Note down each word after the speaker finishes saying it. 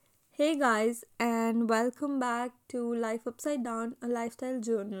Hey guys, and welcome back to Life Upside Down, a lifestyle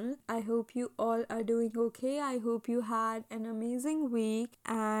journal. I hope you all are doing okay. I hope you had an amazing week,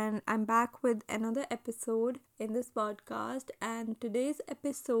 and I'm back with another episode in this podcast. And today's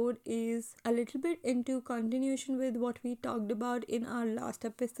episode is a little bit into continuation with what we talked about in our last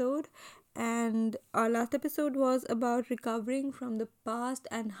episode. And our last episode was about recovering from the past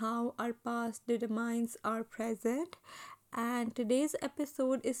and how our past determines our present, and today's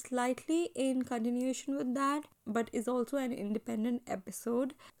episode is slightly in continuation with that, but is also an independent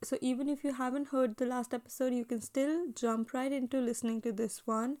episode. So even if you haven't heard the last episode, you can still jump right into listening to this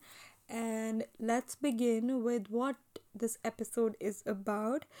one. And let's begin with what this episode is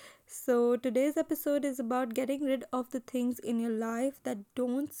about. So today's episode is about getting rid of the things in your life that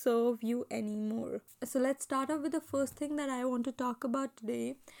don't serve you anymore. So let's start off with the first thing that I want to talk about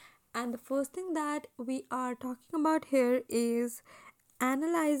today. And the first thing that we are talking about here is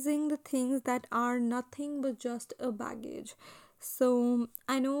analyzing the things that are nothing but just a baggage. So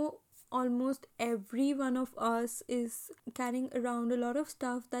I know almost every one of us is carrying around a lot of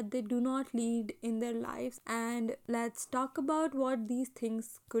stuff that they do not need in their lives, and let's talk about what these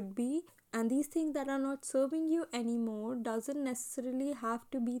things could be. And these things that are not serving you anymore doesn't necessarily have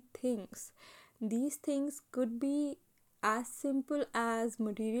to be things. These things could be as simple as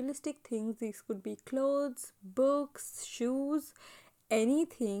materialistic things. These could be clothes, books, shoes,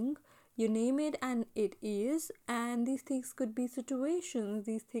 anything, you name it and it is. And these things could be situations,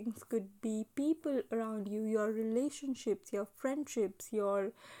 these things could be people around you, your relationships, your friendships,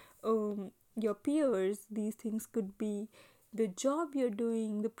 your peers. These things could be the job you're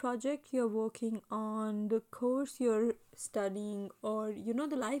doing, the project you're working on, the course you're studying, or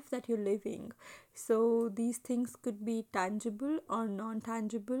the life that you're living. So these things could be tangible or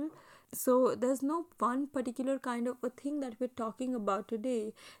non-tangible. So there's no one particular kind of a thing that we're talking about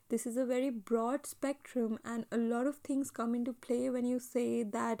today. This is a very broad spectrum, and a lot of things come into play when you say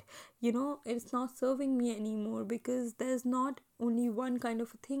that it's not serving me anymore, because there's not only one kind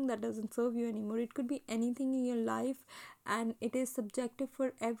of a thing that doesn't serve you anymore. It could be anything in your life, and it is subjective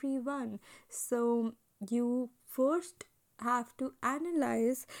for everyone. So you first have to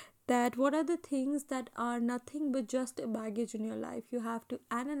analyze that what are the things that are nothing but just a baggage in your life. You have to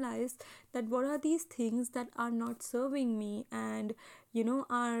analyze that what are these things that are not serving me and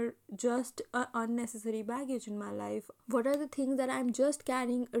are just a unnecessary baggage in my life. What are the things that I'm just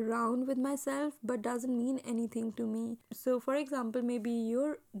carrying around with myself but doesn't mean anything to me. So for example, maybe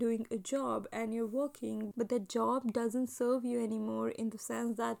you're doing a job and you're working, but that job doesn't serve you anymore, in the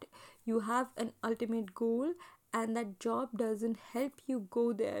sense that you have an ultimate goal and that job doesn't help you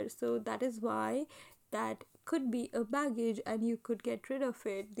go there. So that is why that could be a baggage and you could get rid of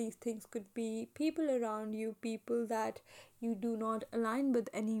it. These things could be people around you, people that you do not align with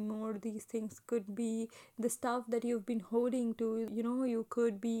anymore. These things could be the stuff that you've been holding to. You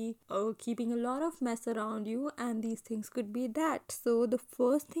could be keeping a lot of mess around you, and these things could be that. So the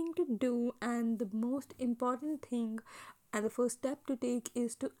first thing to do, and the most important thing, and the first step to take,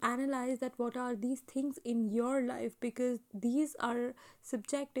 is to analyze that what are these things in your life, because these are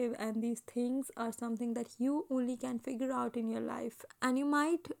subjective and these things are something that you only can figure out in your life. And you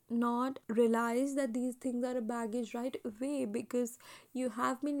might not realize that these things are a baggage right away, because you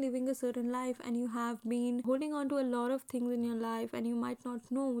have been living a certain life and you have been holding on to a lot of things in your life, and you might not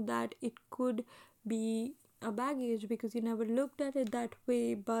know that it could be a baggage because you never looked at it that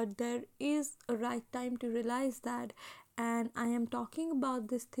way. But there is a right time to realize that, and I am talking about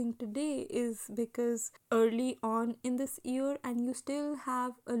this thing today is because early on in this year, and you still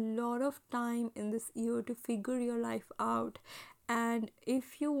have a lot of time in this year to figure your life out. And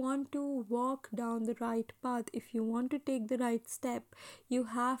if you want to walk down the right path, if you want to take the right step, you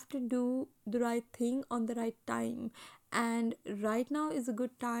have to do the right thing on the right time. And right now is a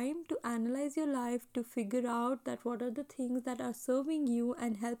good time to analyze your life, to figure out that what are the things that are serving you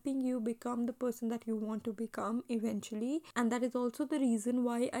and helping you become the person that you want to become eventually. And that is also the reason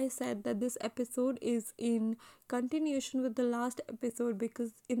why I said that this episode is in continuation with the last episode,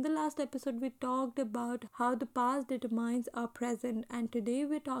 because in the last episode we talked about how the past determines our present, and today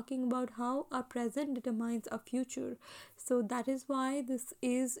we're talking about how our present determines our future. So that is why this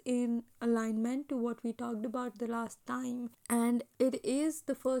is in alignment to what we talked about the last time. And it is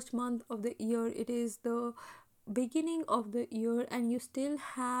the first month of the year, it is the beginning of the year, and you still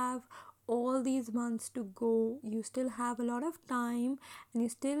have all these months to go. You still have a lot of time, and you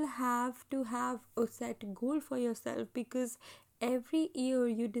still have to have a set goal for yourself, because every year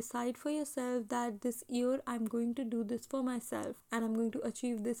you decide for yourself that this year I'm going to do this for myself and I'm going to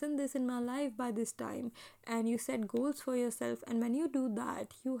achieve this and this in my life by this time, and you set goals for yourself. And when you do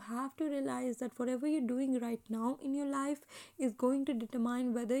that, you have to realize that whatever you're doing right now in your life is going to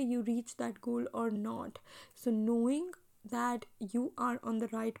determine whether you reach that goal or not. So knowing that you are on the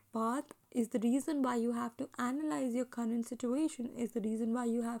right path is the reason why you have to analyze your current situation, is the reason why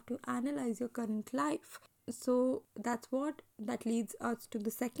you have to analyze your current life. So that's what that leads us to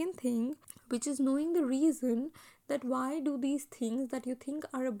the second thing, which is knowing the reason that why do these things that you think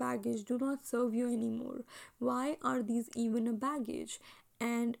are a baggage do not serve you anymore. Why are these even a baggage?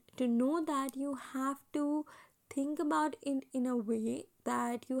 And to know that, you have to think about it in a way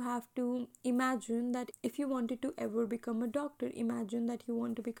that you have to imagine that if you wanted to ever become a doctor, imagine that you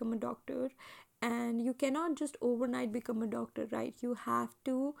want to become a doctor, and you cannot just overnight become a doctor, right? You have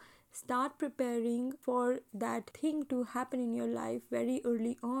to start preparing for that thing to happen in your life very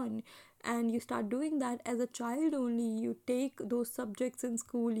early on, and you start doing that as a child only. You take those subjects in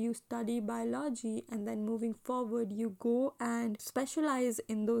school, you study biology, and then moving forward you go and specialize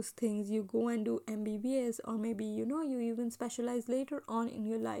in those things. You go and do MBBS, or maybe you even specialize later on in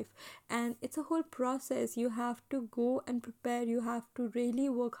your life, and it's a whole process. You have to go and prepare, you have to really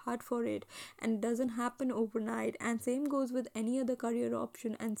work hard for it, and it doesn't happen overnight. And same goes with any other career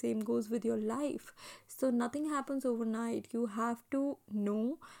option, and same goes with your life. So nothing happens overnight. You have to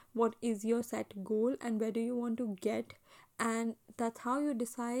know what is your set goal and where do you want to get, and that's how you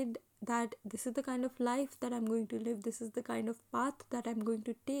decide that this is the kind of life that I'm going to live, this is the kind of path that I'm going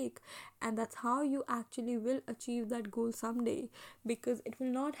to take, and that's how you actually will achieve that goal someday. Because it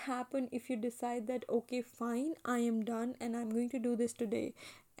will not happen if you decide that okay, fine, I am done and I'm going to do this today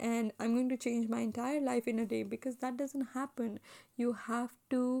and I'm going to change my entire life in a day, because that doesn't happen. You have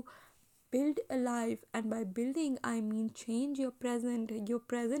to build a life, and by building I mean change your present. Your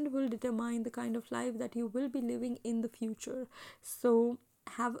present will determine the kind of life that you will be living in the future. So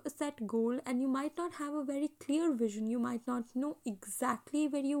have a set goal, and you might not have a very clear vision, you might not know exactly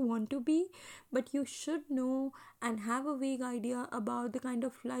where you want to be, but you should know and have a vague idea about the kind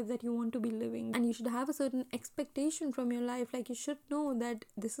of life that you want to be living. And you should have a certain expectation from your life, like you should know that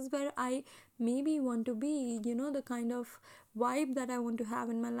this is where I maybe want to be, the kind of vibe that I want to have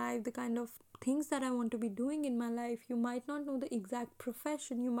in my life, the kind of things that I want to be doing in my life. You might not know the exact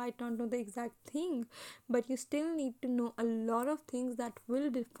profession, you might not know the exact thing, but you still need to know a lot of things that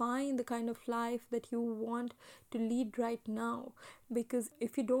will define the kind of life that you want to lead right now. Because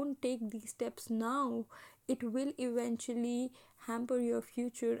if you don't take these steps now, it will eventually hamper your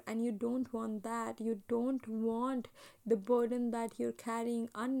future, and you don't want that. You don't want the burden that you're carrying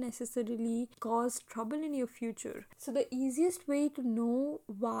unnecessarily cause trouble in your future. So the easiest way to know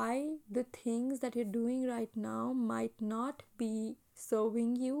why the things that you're doing right now might not be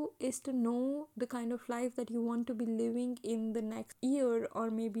serving you is to know the kind of life that you want to be living in the next year, or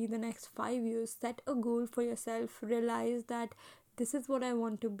maybe the next 5 years. Set a goal for yourself, realize that this is what I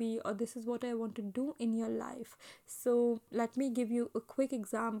want to be, or this is what I want to do in your life. So let me give you a quick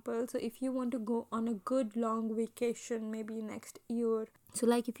example. So if you want to go on a good long vacation, maybe next year, so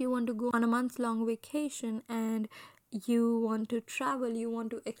like if you want to go on a month long vacation and you want to travel, you want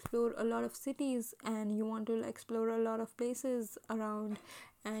to explore a lot of cities, and you want to explore a lot of places around,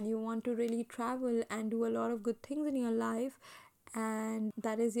 and you want to really travel and do a lot of good things in your life, and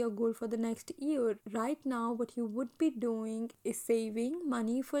that is your goal for the next year. Right now what you would be doing is saving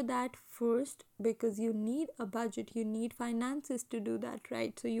money for that first, because you need a budget, you need finances to do that,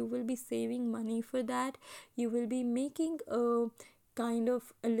 right? So you will be saving money for that. You will be making a kind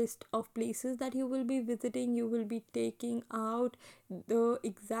of a list of places that you will be visiting. You will be taking out the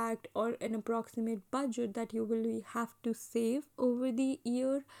exact or an approximate budget that you will have to save over the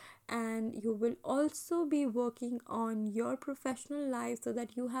year, and you will also be working on your professional life so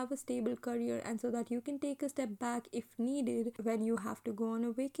that you have a stable career, and so that you can take a step back if needed when you have to go on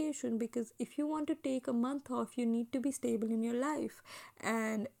a vacation. Because if you want to take a month off, you need to be stable in your life,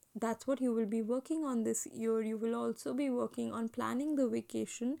 and that's what you will be working on this year. You will also be working on planning the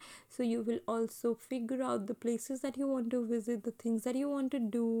vacation, so you will also figure out the places that you want to visit, the things that you want to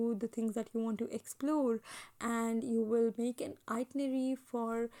do, the things that you want to explore, and you will make an itinerary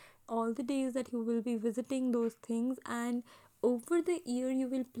for all the days that you will be visiting those things. And over the year you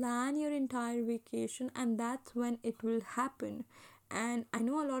will plan your entire vacation, and that's when it will happen. And I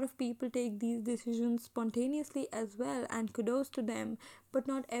know a lot of people take these decisions spontaneously as well, and kudos to them, but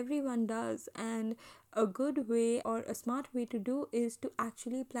not everyone does. And a good way or a smart way to do is to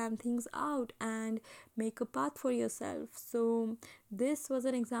actually plan things out and make a path for yourself. So this was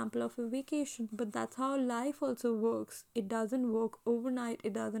an example of a vacation, but that's how life also works. It doesn't work overnight,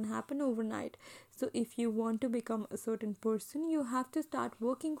 it doesn't happen overnight. So if you want to become a certain person, you have to start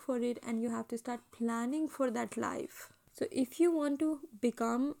working for it, and you have to start planning for that life. So if you want to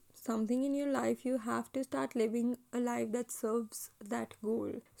become something in your life, you have to start living a life that serves that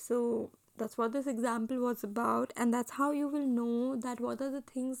goal. So that's what this example was about, and that's how you will know that what are the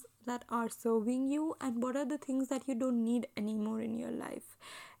things that are serving you and what are the things that you don't need anymore in your life.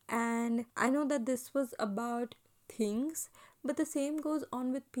 And I know that this was about things, but the same goes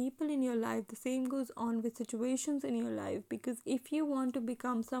on with people in your life, the same goes on with situations in your life. Because if you want to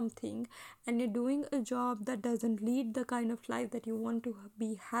become something and you're doing a job that doesn't lead the kind of life that you want to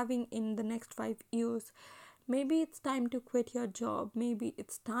be having in the next 5 years, maybe it's time to quit your job. Maybe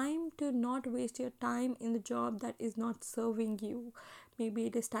it's time to not waste your time in the job that is not serving you. Maybe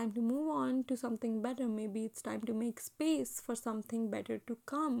it is time to move on to something better. Maybe it's time to make space for something better to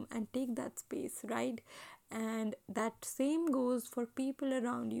come and take that space, right? And that same goes for people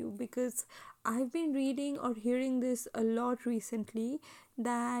around you, because I've been reading or hearing this a lot recently,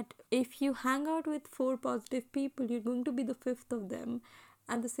 that if you hang out with 4 positive people, you're going to be the fifth of them.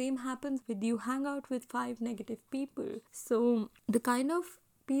 And the same happens with you hang out with 5 negative people. So the kind of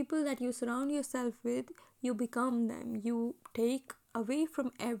people that you surround yourself with, you become them. You take away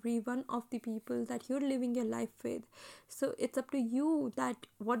from every one of the people that you're living your life with. So it's up to you that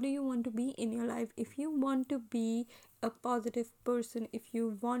what do you want to be in your life. If you want to be a positive person, if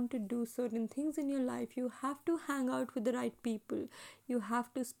you want to do certain things in your life, you have to hang out with the right people. You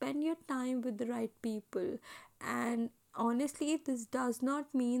have to spend your time with the right people. And honestly, this does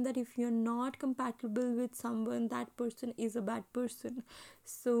not mean that if you're not compatible with someone, that person is a bad person.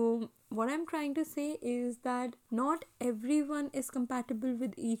 So what I'm trying to say is that not everyone is compatible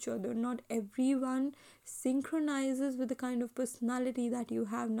with each other. Not everyone synchronizes with the kind of personality that you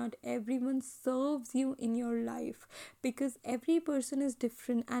have. Not everyone serves you in your life, because every person is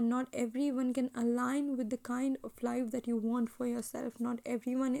different, and not everyone can align with the kind of life that you want for yourself. Not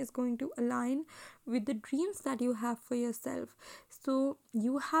everyone is going to align with the dreams that you have for yourself. So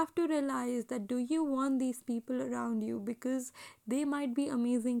you have to realize that, do you want these people around you? Because they might be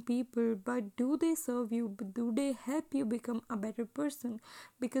amazing people, but do they serve you? Do they help you become a better person?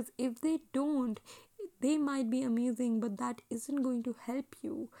 Because if they don't, they might be amazing, but that isn't going to help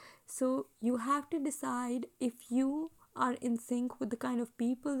you. So you have to decide if you are in sync with the kind of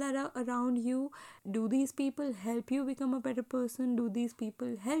people that are around you. Do these people help you become a better person? Do these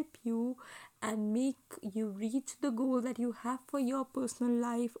people help you and make you reach the goal that you have for your personal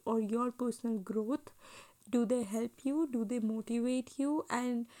life or your personal growth? Do they help you? Do they motivate you?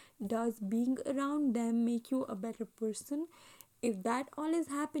 And does being around them make you a better person? If that all is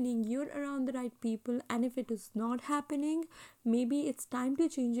happening, you're around the right people. And if it is not happening, maybe it's time to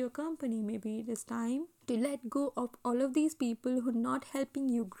change your company. Maybe it is time to let go of all of these people who are not helping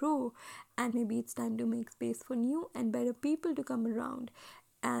you grow. And maybe it's time to make space for new and better people to come around.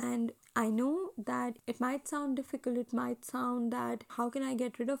 And I know that it might sound difficult. It might sound that how can I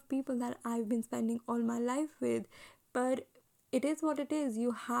get rid of people that I've been spending all my life with? But it is what it is.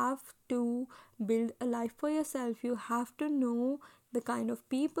 You have to build a life for yourself. You have to know the kind of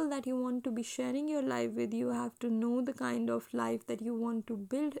people that you want to be sharing your life with. You have to know the kind of life that you want to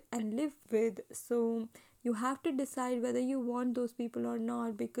build and live with. So you have to decide whether you want those people or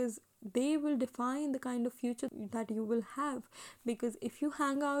not, because they will define the kind of future that you will have. Because if you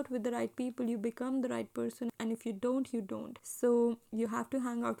hang out with the right people, you become the right person, and if you don't, you don't. So you have to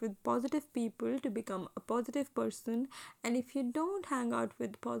hang out with positive people to become a positive person. And if you don't hang out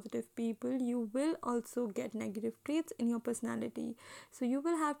with positive people, you will also get negative traits in your personality. So you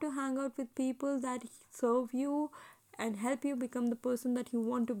will have to hang out with people that serve you and help you become the person that you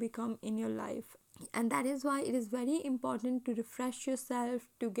want to become in your life. And that is why it is very important to refresh yourself,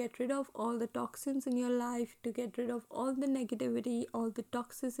 to get rid of all the toxins in your life, to get rid of all the negativity, all the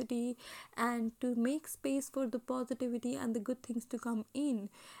toxicity, and to make space for the positivity and the good things to come in.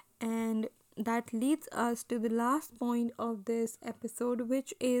 And that leads us to the last point of this episode,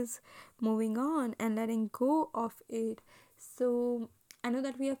 which is moving on and letting go of it. So I know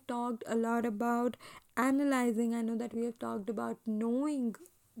that we have talked a lot about analyzing. I know that we have talked about knowing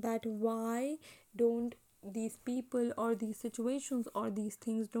that why don't these people or these situations or these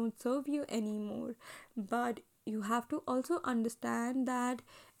things don't serve you anymore. But you have to also understand that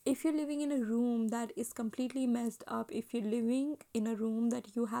If you're living in a room that is completely messed up, if you're living in a room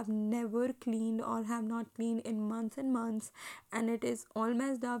that you have never cleaned or have not cleaned in months and months, and it is all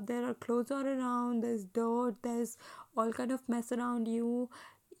messed up, there are clothes all around, there's dirt, there's all kind of mess around you,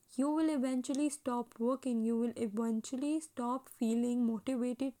 you will eventually stop working, you will eventually stop feeling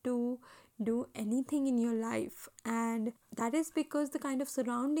motivated to do anything in your life. And that is because the kind of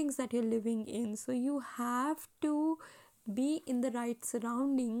surroundings that you're living in. So you have to be in the right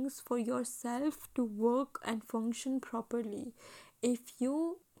surroundings for yourself to work and function properly. If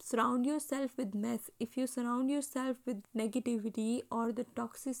you surround yourself with mess, if you surround yourself with negativity or the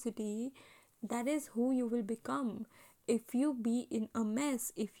toxicity, that is who you will become. If you be in a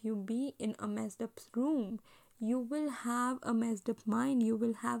mess, if you be in a messed up room, you will have a messed up mind, you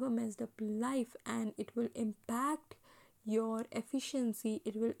will have a messed up life, and it will impact your efficiency,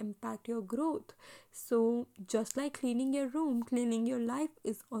 it will impact your growth. So just like cleaning your room, cleaning your life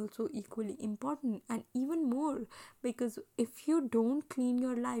is also equally important, and even more, because if you don't clean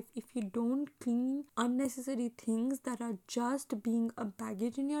your life, if you don't clean unnecessary things that are just being a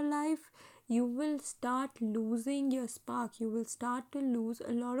baggage in your life, you will start losing your spark, you will start to lose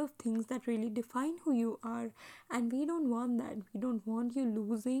a lot of things that really define who you are. And we don't want that. We don't want you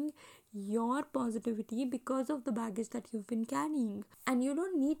losing your positivity because of the baggage that you've been carrying. And you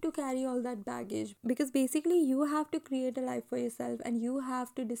don't need to carry all that baggage, because basically you have to create a life for yourself, and you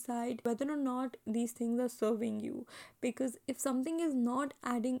have to decide whether or not these things are serving you. Because if something is not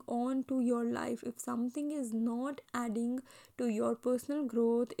adding on to your life, if something is not adding to your personal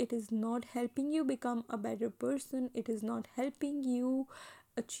growth, it is not helping you become a better person, it is not helping you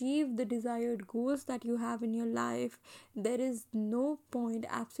achieve the desired goals that you have in your life, there is no point,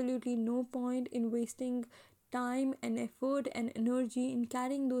 absolutely no point in wasting time and effort and energy in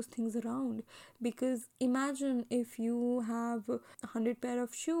carrying those things around. Because imagine if you have 100 pair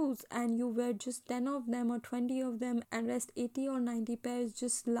of shoes and you wear just 10 of them or 20 of them, and rest 80 or 90 pairs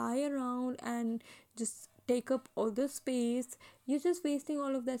just lie around and just take up all the space, you're just wasting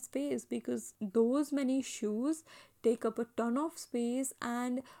all of that space, because those many shoes take up a ton of space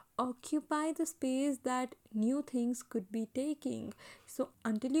and occupy the space that new things could be taking. So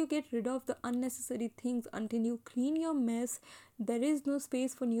until you get rid of the unnecessary things, until you clean your mess, there is no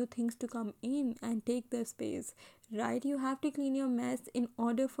space for new things to come in and take their space, right? You have to clean your mess in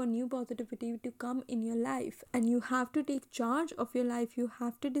order for new positivity to come in your life, and you have to take charge of your life. You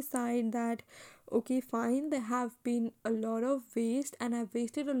have to decide that, okay, fine, there have been a lot of waste, and I've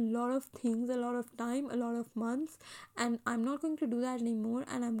wasted a lot of things, a lot of time, a lot of months, and I'm not going to do that anymore,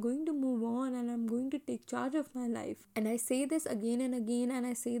 and I'm going to move on, and I'm going to take charge of my life. And I say this again and again, and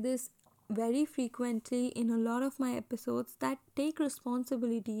I say this very frequently in a lot of my episodes, that take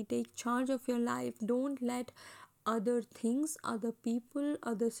responsibility, take charge of your life. Don't let other things, other people,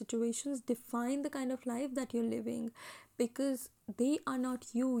 other situations define the kind of life that you're living, because they are not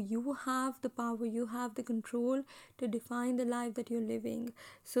you. You have the power, you have the control to define the life that you're living.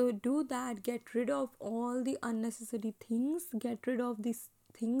 So do that. Get rid of all the unnecessary things, get rid of these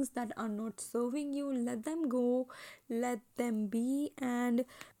things that are not serving you, let them go, let them be, and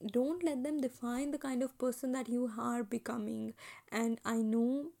don't let them define the kind of person that you are becoming. And I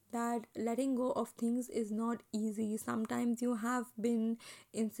know that letting go of things is not easy. Sometimes you have been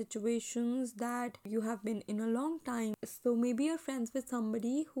in situations that you have been in a long time, so maybe you're friends with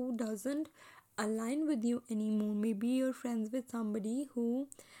somebody who doesn't align with you anymore. Maybe you're friends with somebody who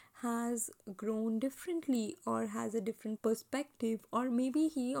has grown differently or has a different perspective, or maybe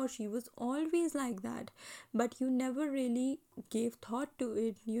he or she was always like that, but you never really gave thought to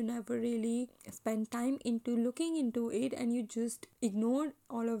it, you never really spent time into looking into it, and you just ignored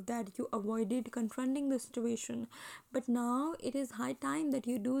all of that, you avoided confronting the situation. But now it is high time that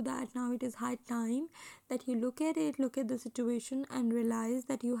you do that. Now it is high time that you look at it, look at the situation, and realize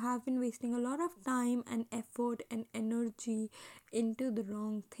that you have been wasting a lot of time and effort and energy into the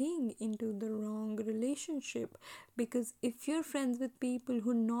wrong thing, into the wrong relationship. Because if you're friends with people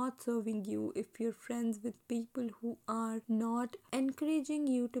who are not serving you, if you're friends with people who are not encouraging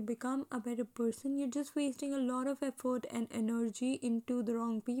you to become a better person, you're just wasting a lot of effort and energy into the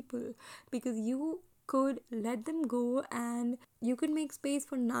wrong people. Because you could let them go, and you could make space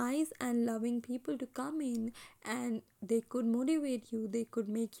for nice and loving people to come in, and they could motivate you, they could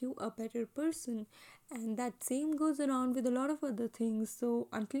make you a better person. And that same goes around with a lot of other things. So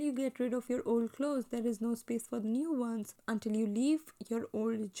until you get rid of your old clothes, there is no space for the new ones. Until you leave your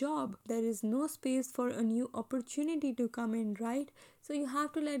old job, there is no space for a new opportunity to come in, right? So you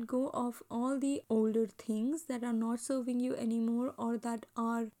have to let go of all the older things that are not serving you anymore, or that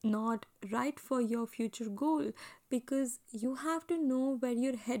are not right for your future goal. because you have to know where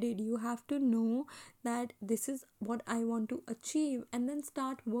you're headed. You have to know that this is what I want to achieve, and then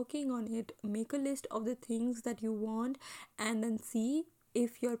start working on it. Make a list of the things that you want, and then see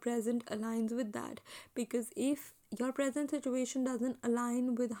if your present aligns with that. Because if your present situation doesn't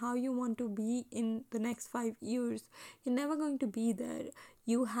align with how you want to be in the next 5 years, you're never going to be there.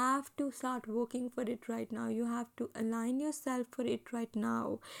 You have to start working for it right now. You have to align yourself for it right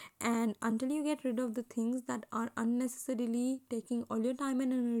now. And until you get rid of the things that are unnecessarily taking all your time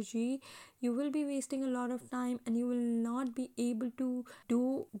and energy, you will be wasting a lot of time, and you will not be able to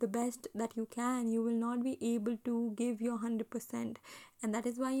do the best that you can. You will not be able to give your 100%. And that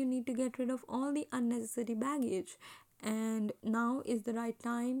is why you need to get rid of all the unnecessary baggage. And now is the right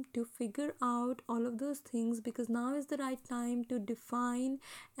time to figure out all of those things, because now is the right time to define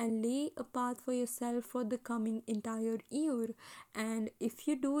and lay a path for yourself for the coming entire year. And if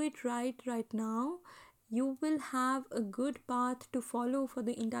you do it right now, you will have a good path to follow for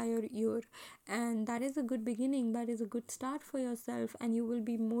the entire year. And that is a good beginning, that is a good start for yourself, and you will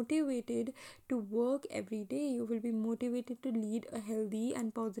be motivated to work every day. You will be motivated to lead a healthy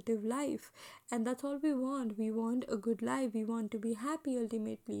and positive life. And that's all we want. We want a good life, we want to be happy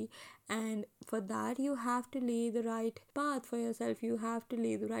ultimately. And for that, you have to lay the right path for yourself. You have to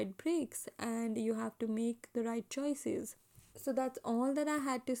lay the right breaks, and you have to make the right choices. So that's all that I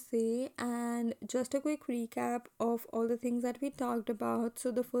had to say, and just a quick recap of all the things that we talked about.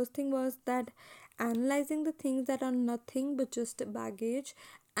 So the first thing was that analyzing the things that are nothing but just baggage.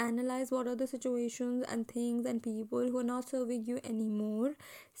 Analyze what are the situations and things and people who are not serving you anymore.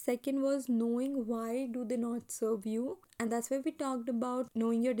 Second was knowing why do they not serve you, and that's where we talked about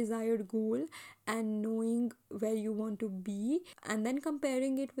knowing your desired goal and knowing where you want to be, and then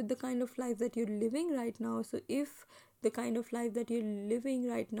comparing it with the kind of life that you're living right now. So if the kind of life that you're living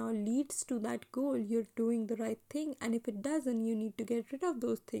right now leads to that goal, you're doing the right thing. And if it doesn't, you need to get rid of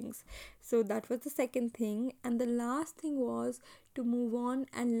those things. So that was the second thing. And the last thing was to move on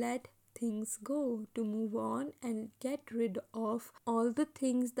and let things go, to move on and get rid of all the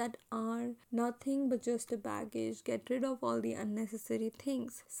things that are nothing but just a baggage. Get rid of all the unnecessary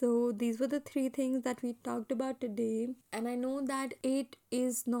things. So these were the 3 things that we talked about today, and I know that it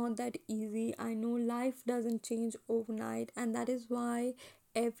is not that easy. I know life doesn't change overnight, and that is why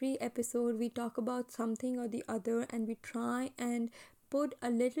every episode we talk about something or the other, and we try and put a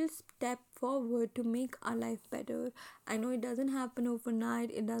little step forward to make our life better. I know it doesn't happen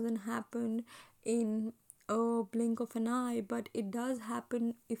overnight, it doesn't happen in a blink of an eye, but it does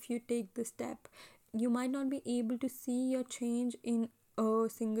happen if you take the step. You might not be able to see your change in a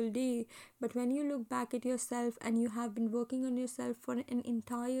single day, but when you look back at yourself and you have been working on yourself for an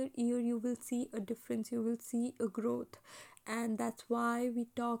entire year, you will see a difference, you will see a growth. And that's why we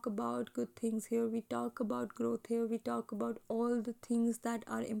talk about good things here, we talk about growth here, we talk about all the things that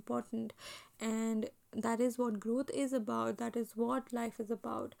are important. And that is what growth is about, that is what life is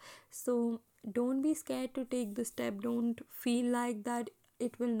about. So don't be scared to take the step. Don't feel like that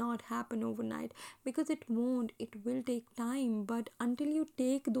it will not happen overnight, because it won't. It will take time, but until you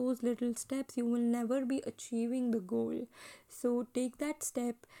take those little steps, you will never be achieving the goal. So take that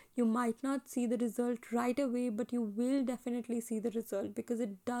step. You might not see the result right away, but you will definitely see the result, because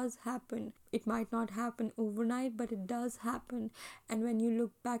it does happen. It might not happen overnight, but it does happen. And when you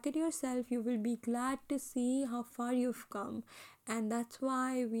look back at yourself, you will be glad to see how far you've come. And that's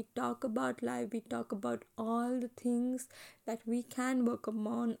why we talk about life, we talk about all the things that we can work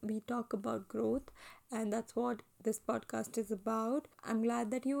upon, we talk about growth. And that's what this podcast is about. I'm glad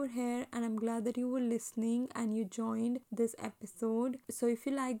that you were here, and I'm glad that you were listening and you joined this episode. So if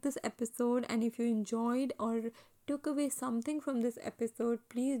you like this episode, and if you enjoyed or took away something from this episode,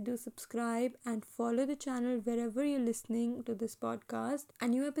 please do subscribe and follow the channel wherever you're listening to this podcast.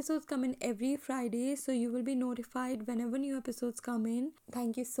 And new episodes come in every Friday, so you will be notified whenever new episodes come in.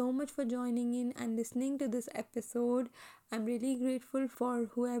 Thank you so much for joining in and listening to this episode. I'm really grateful for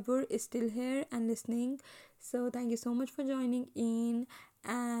whoever is still here and listening. So thank you so much for joining in,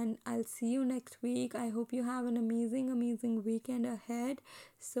 and I'll see you next week. I hope you have an amazing weekend ahead.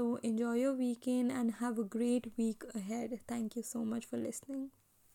 So enjoy your weekend and have a great week ahead. Thank you so much for listening.